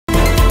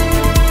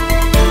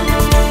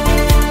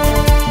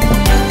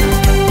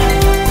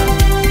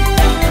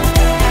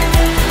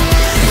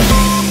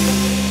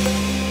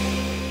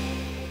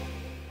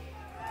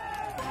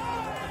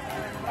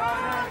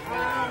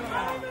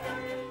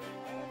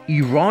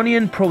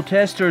Iranian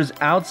protesters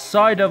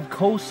outside of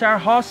Kosar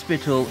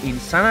Hospital in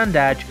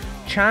Sanandaj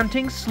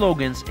chanting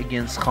slogans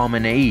against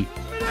Khamenei.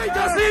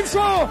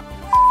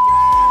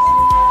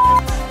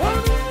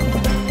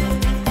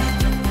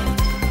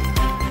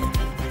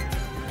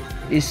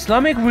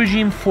 Islamic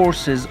regime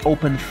forces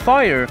opened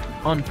fire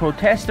on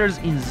protesters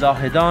in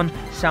Zahedan,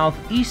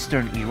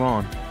 southeastern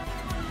Iran.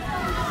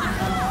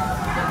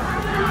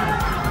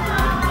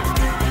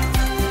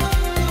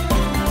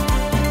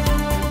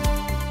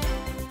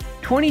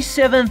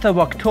 27th of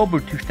October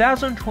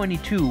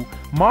 2022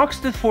 marks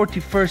the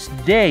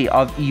 41st day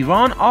of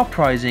Iran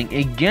uprising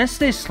against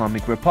the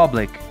Islamic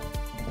Republic.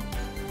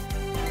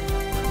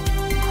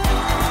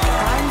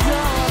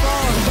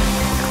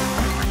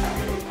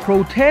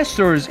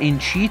 Protesters in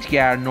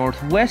Chitgar,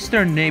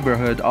 northwestern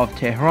neighborhood of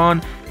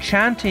Tehran,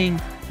 chanting,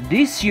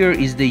 "This year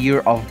is the year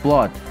of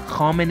blood.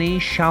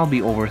 Khamenei shall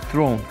be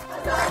overthrown."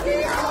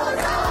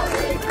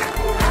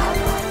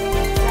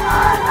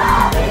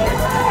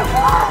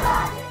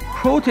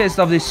 Protest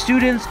of the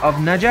students of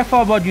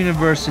Najafabad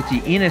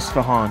University in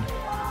Isfahan.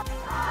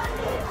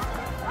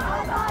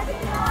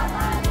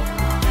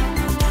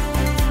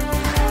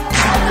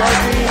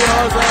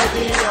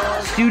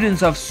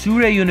 Students of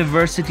Surrey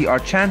University are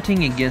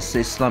chanting against the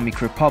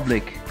Islamic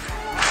Republic.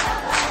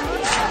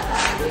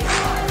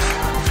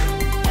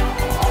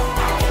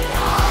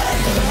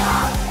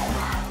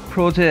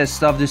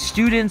 Protest of the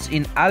students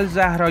in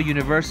Al-Zahra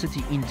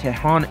University in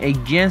Tehran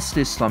against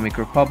the Islamic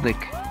Republic.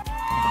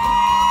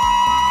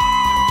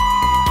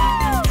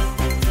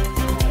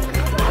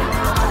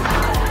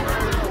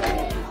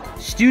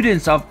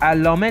 Students of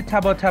Allame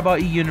Tabatabai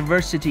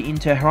University in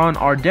Tehran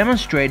are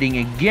demonstrating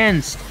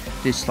against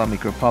the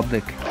Islamic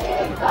Republic.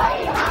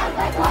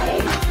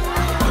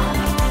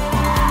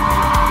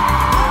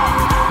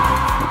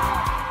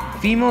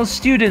 Female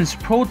students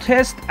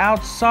protest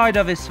outside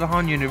of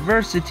Isfahan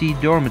University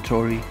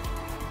dormitory.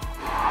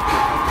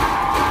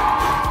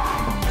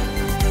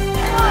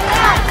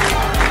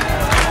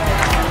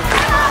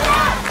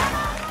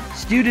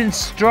 Students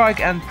strike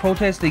and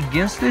protest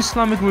against the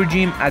Islamic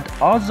regime at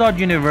Azad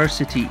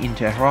University in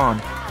Tehran.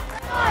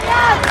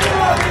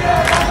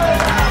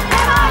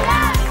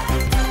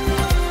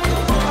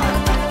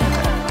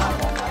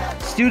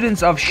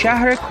 Students of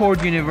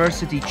Shahr-e-Kurd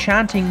University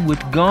chanting with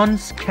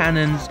guns,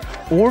 cannons,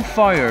 or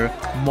fire,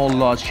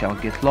 "Mullahs shall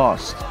get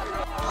lost."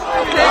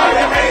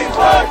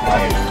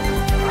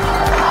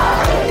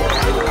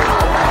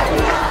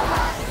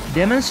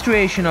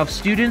 Demonstration of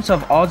students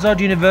of Azad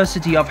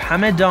University of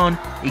Hamadan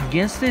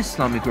against the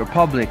Islamic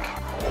Republic.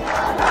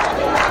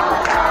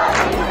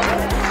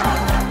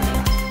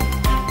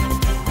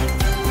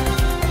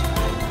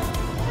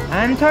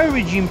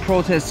 Anti-regime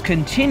protests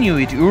continue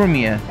in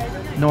Urmia,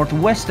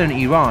 northwestern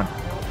Iran.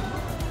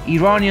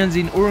 Iranians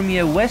in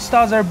Urmia, West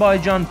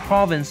Azerbaijan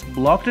province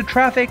blocked the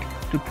traffic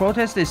to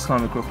protest the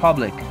Islamic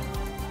Republic.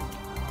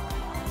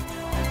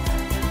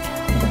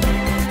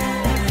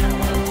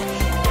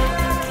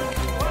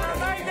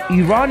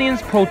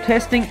 Iranians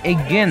protesting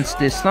against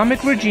the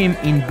Islamic regime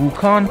in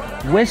Bukhan,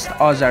 West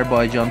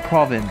Azerbaijan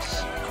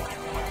province.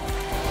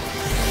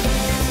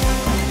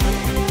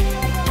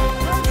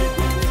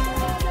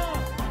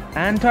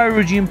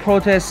 Anti-regime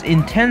protests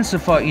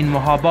intensify in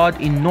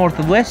Mohabad in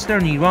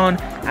northwestern Iran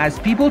as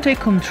people take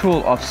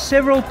control of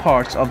several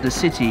parts of the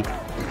city.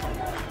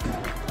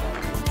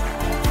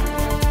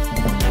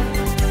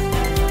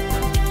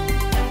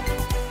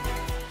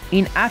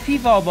 In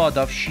Afivabad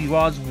of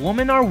Shiraz,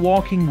 women are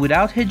walking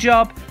without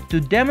hijab to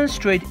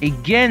demonstrate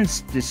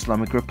against the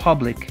Islamic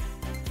Republic.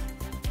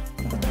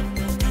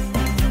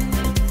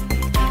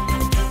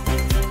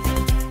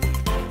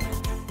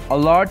 A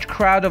large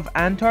crowd of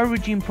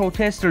anti-regime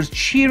protesters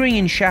cheering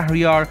in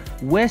Shahriyar,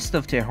 west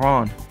of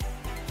Tehran.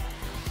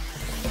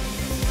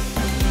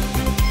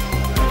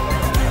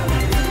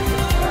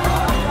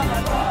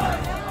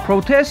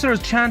 Protesters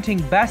chanting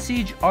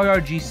Basij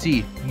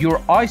IRGC, your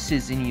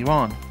ISIS in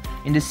Iran,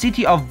 in the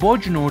city of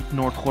Bojnurd,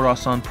 North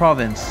Khorasan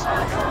province.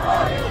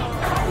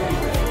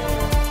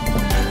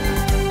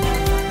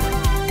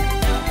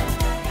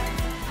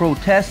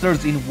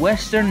 Protesters in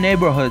western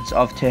neighborhoods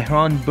of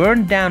Tehran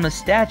burned down a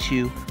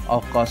statue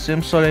of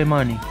Qasem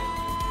Soleimani.